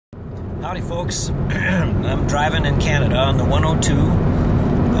Howdy folks, I'm driving in Canada on the 102,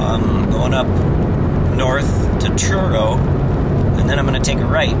 going up north to Truro, and then I'm going to take a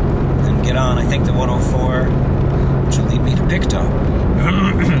right and get on, I think, the 104, which will lead me to Pictou.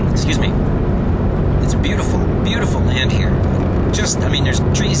 Excuse me. It's beautiful, beautiful land here. There's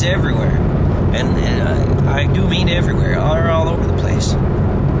trees everywhere, and I do mean everywhere, all over the place.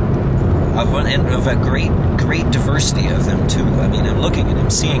 Of a great diversity of them too. I mean, I'm looking and I'm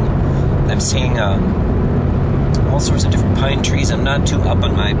seeing all sorts of different pine trees. I'm not too up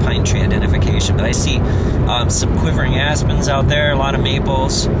on my pine tree identification, but I see some quivering aspens out there, a lot of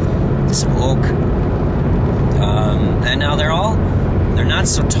maples, some oak, and now they're not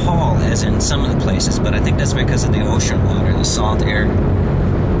so tall as in some of the places, but I think that's because of the ocean water, the salt air,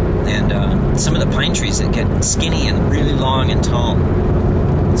 and some of the pine trees that get skinny and really long and tall.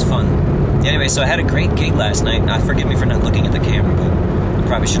 It's fun. Anyway, so I had a great gig last night. Now, forgive me for not looking at the camera, but I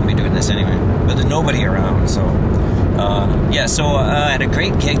probably shouldn't be doing this anyway. But there's nobody around, so I had a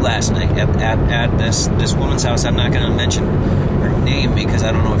great gig last night at this woman's house. I'm not going to mention her name because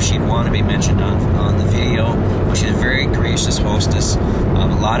I don't know if she'd want to be mentioned on the video. She's a very gracious hostess. A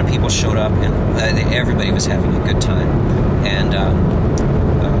lot of people showed up, and everybody was having a good time. And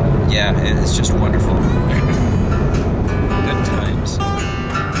yeah, it's just wonderful. Good times.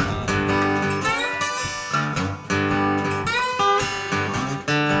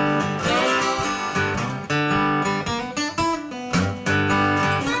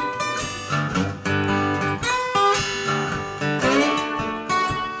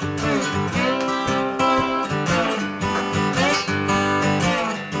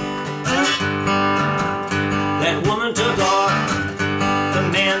 That woman took off, the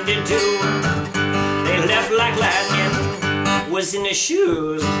man did too. They left like lightning, was in their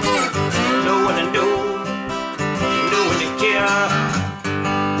shoes. No one to know, no one to care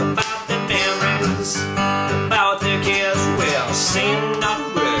about their memories, about their cares. Well, say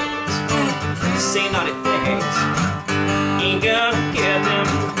naughty words, say naughty things, ain't gonna get them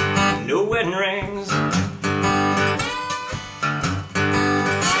no wedding rings.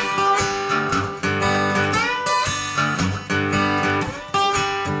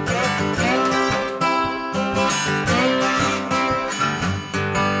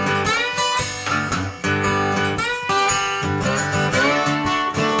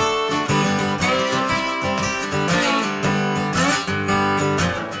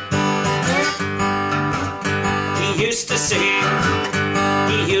 He used to say,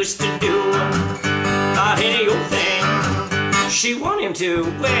 he used to do about any old thing she wanted him to.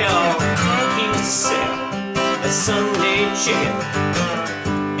 Well, he used to sell a Sunday chicken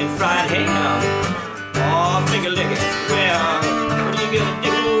and fried ham, or finger licking. Well, what are you gonna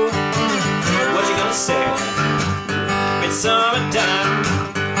do? What you gonna say? It's summertime,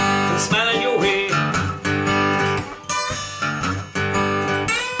 and smiling your way.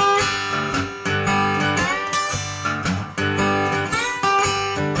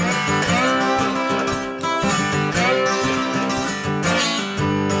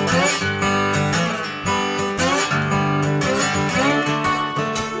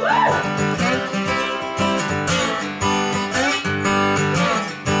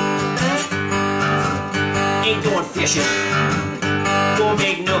 Ain't going fishing, won't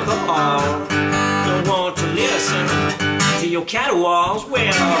make no call, don't want to listen to your caterwauls.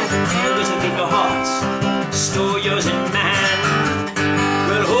 Well, listen to your hearts, store yours in mine.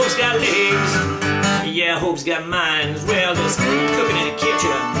 Well, hope's got legs, yeah, hope's got minds. Well, there's cooking in the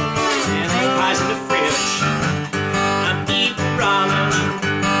kitchen and pies in the fridge. I'm eating ramen,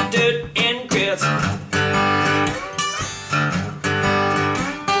 dirt and grits.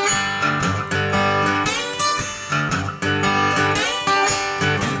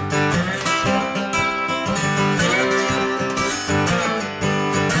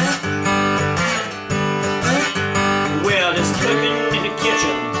 Cooking in the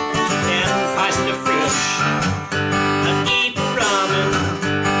kitchen and pies in the fridge. I'm eating ramen,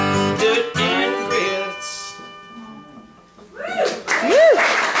 dirt and grits.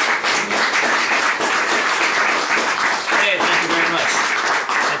 Hey, thank you very much.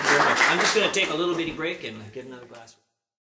 Thank you very much. I'm just going to take a little bitty break and get another glass.